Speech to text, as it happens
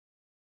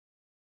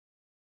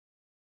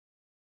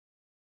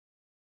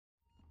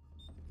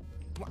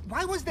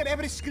Why was there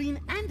ever a screen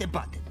and a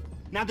button?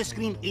 Now the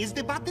screen is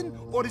the button,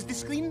 or is the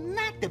screen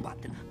not the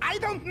button? I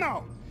don't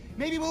know.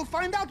 Maybe we'll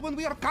find out when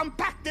we are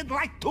compacted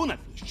like tuna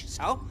fish,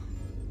 so?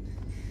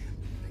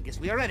 I guess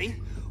we are ready.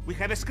 We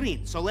have a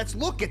screen, so let's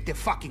look at the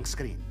fucking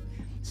screen.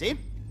 See?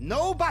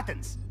 No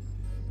buttons.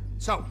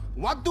 So,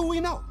 what do we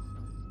know?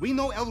 We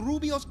know El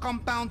Rubio's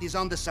compound is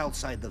on the south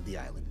side of the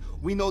island.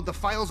 We know the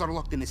files are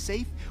locked in a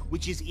safe,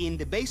 which is in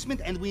the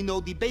basement, and we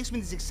know the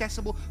basement is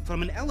accessible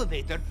from an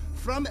elevator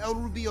from El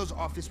Rubio's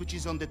office, which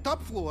is on the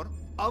top floor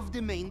of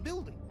the main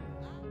building.